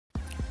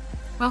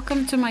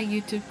Welcome to my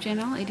YouTube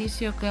channel. It is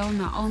your girl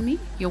Naomi,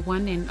 your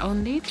one and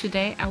only.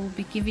 Today I will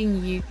be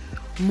giving you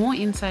more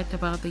insight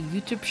about the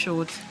YouTube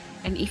Shorts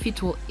and if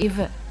it will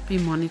ever be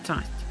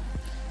monetized.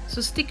 So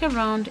stick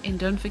around and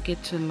don't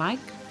forget to like,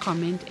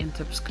 comment and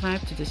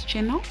subscribe to this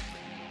channel.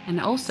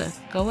 And also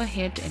go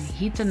ahead and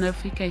hit the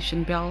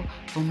notification bell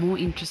for more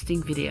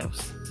interesting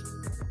videos.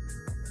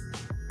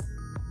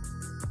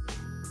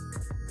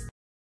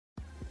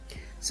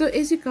 So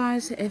as you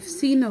guys have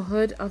seen or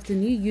heard of the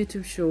new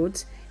YouTube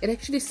Shorts, it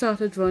actually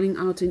started rolling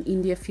out in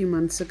India a few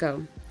months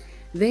ago.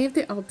 They have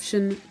the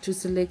option to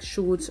select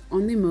Shorts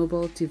on their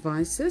mobile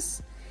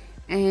devices,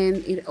 and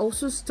it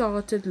also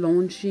started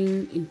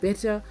launching in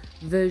beta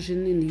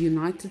version in the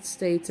United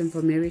States and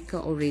America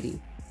already.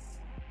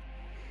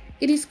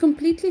 It is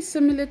completely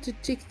similar to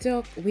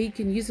TikTok, where you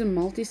can use a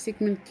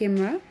multi-segment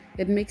camera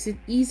that makes it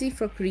easy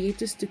for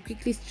creators to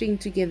quickly string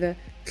together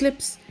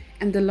clips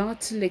and the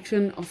large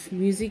selection of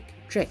music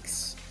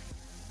tracks.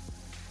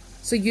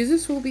 So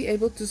users will be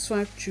able to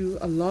swipe through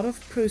a lot of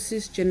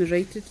process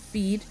generated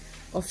feed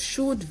of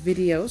short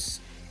videos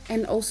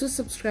and also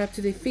subscribe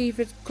to their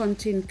favorite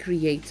content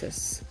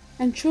creators.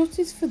 And Shorts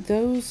is for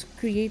those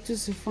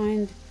creators who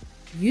find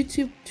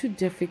YouTube too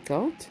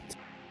difficult.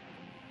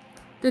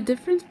 The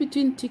difference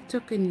between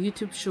TikTok and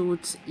YouTube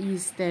Shorts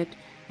is that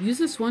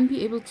users won't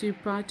be able to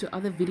reply to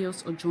other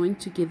videos or join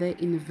together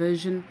in a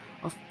version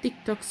of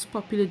TikTok's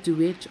popular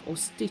duet or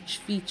stitch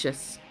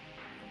features.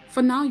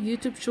 For now,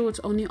 YouTube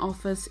Shorts only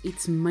offers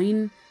its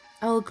main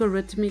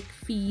algorithmic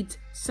feed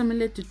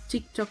similar to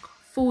TikTok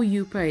For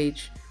You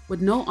page,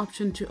 with no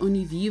option to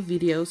only view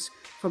videos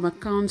from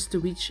accounts to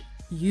which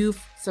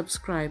you've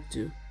subscribed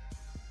to.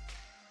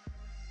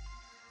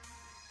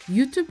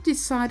 YouTube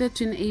decided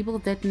to enable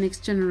that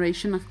next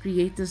generation of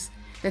creators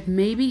that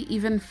maybe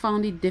even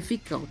found it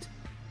difficult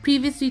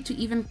previously to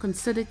even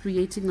consider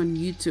creating on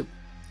YouTube.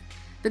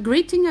 The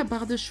great thing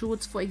about the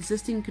Shorts for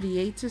existing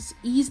creators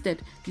is that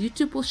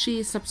YouTube will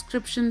share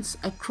subscriptions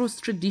across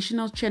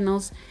traditional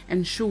channels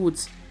and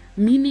Shorts,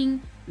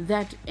 meaning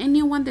that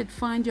anyone that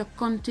finds your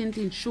content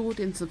in Short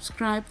and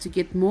subscribe to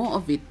get more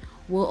of it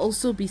will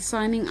also be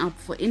signing up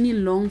for any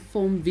long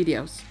form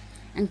videos.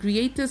 And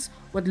creators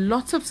with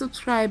lots of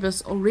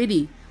subscribers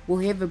already will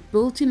have a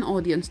built-in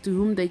audience to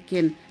whom they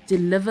can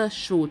deliver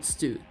Shorts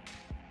to.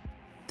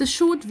 The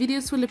short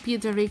videos will appear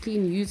directly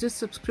in user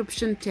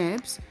subscription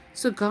tabs.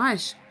 So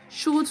guys,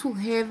 Shorts will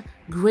have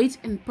great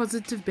and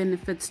positive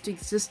benefits to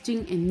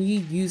existing and new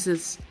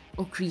users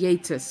or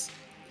creators.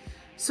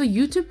 So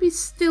YouTube is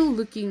still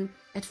looking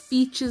at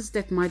features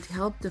that might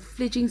help the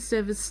fledgling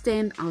service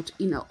stand out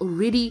in an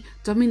already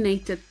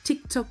dominated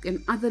TikTok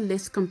and other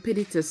less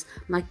competitors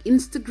like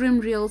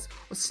Instagram Reels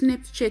or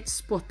Snapchat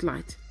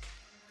Spotlight.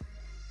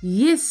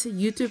 Yes,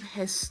 YouTube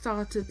has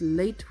started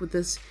late with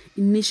this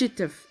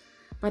initiative,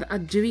 but are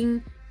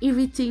doing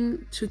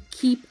everything to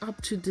keep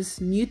up to this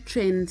new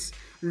trends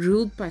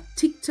ruled by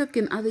TikTok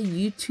and other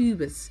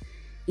YouTubers,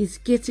 is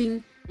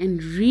getting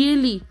and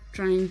really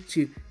trying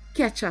to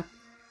catch up,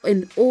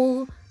 and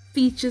all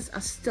features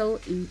are still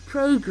in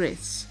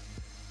progress.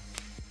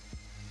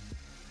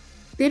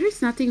 There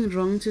is nothing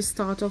wrong to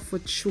start off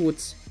with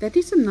Shorts. That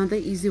is another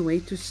easy way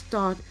to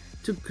start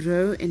to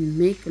grow and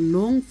make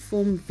long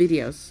form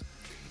videos,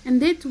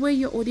 and that way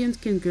your audience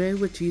can grow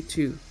with you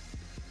too.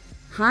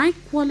 High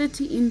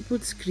quality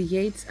inputs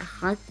creates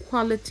high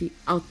quality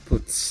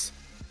outputs.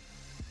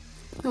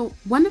 So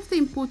one of the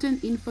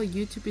important info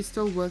YouTube is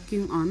still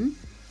working on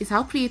is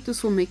how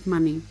creators will make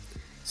money.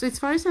 So as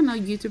far as I know,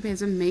 YouTube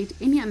hasn't made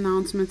any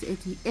announcements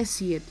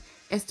as yet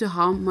as to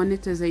how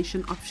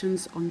monetization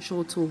options on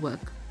Shorts will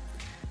work.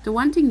 The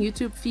one thing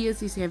YouTube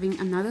fears is having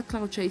another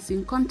cloud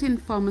chasing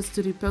content farmers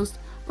to repost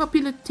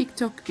popular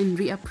TikTok and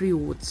re-up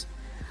rewards,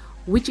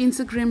 which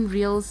Instagram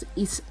Reels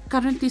is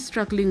currently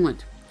struggling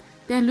with.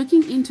 They are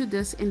looking into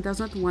this and does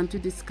not want to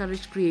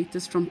discourage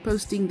creators from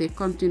posting their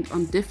content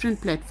on different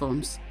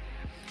platforms.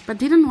 But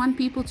they don't want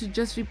people to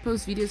just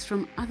repost videos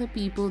from other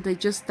people they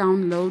just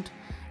download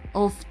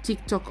off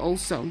TikTok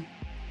also.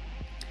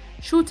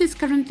 Shorts is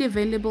currently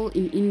available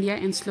in India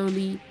and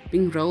slowly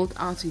being rolled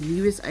out in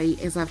USA,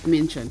 as I've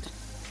mentioned.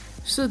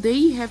 So there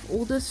you have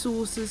all the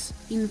sources,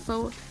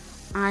 info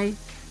I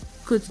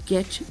could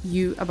get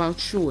you about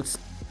Shorts.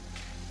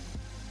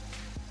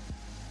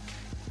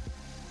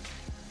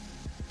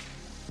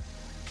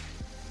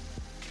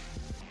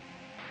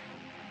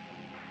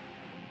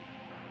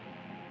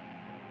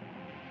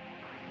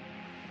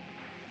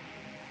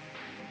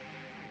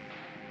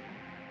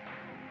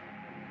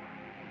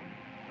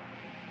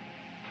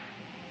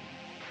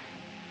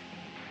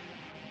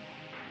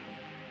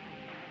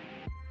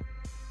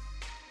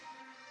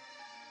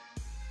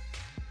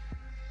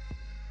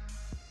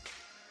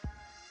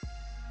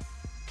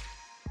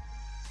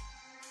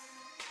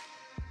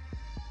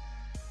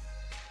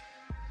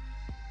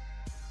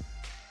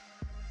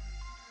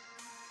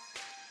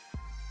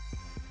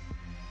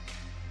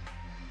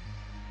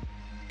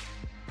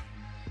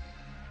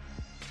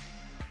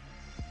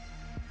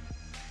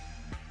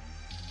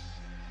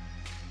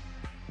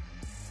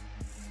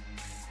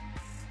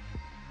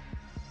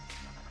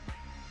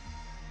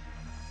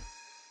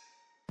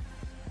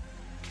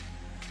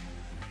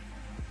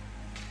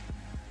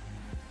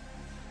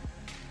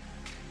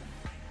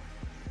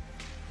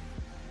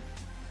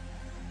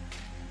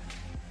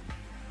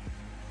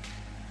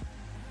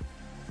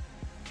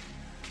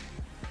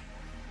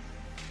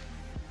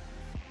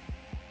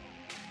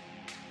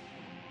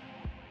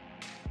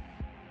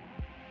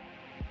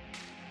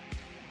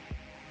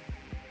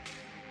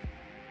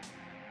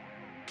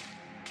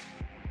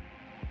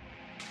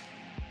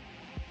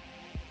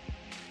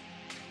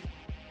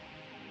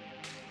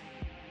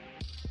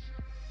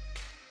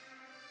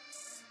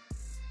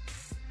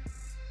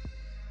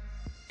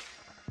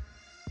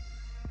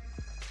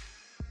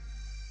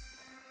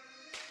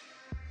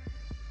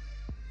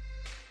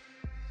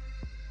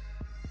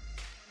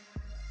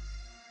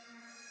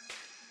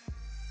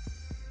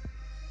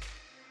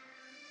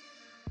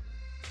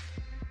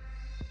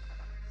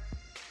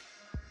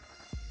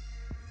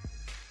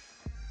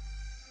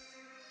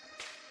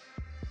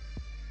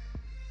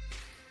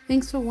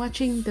 Thanks for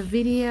watching the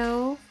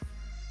video.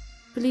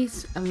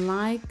 Please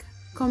like,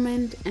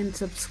 comment and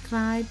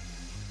subscribe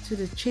to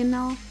the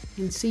channel,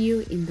 and see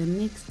you in the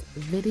next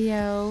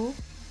video.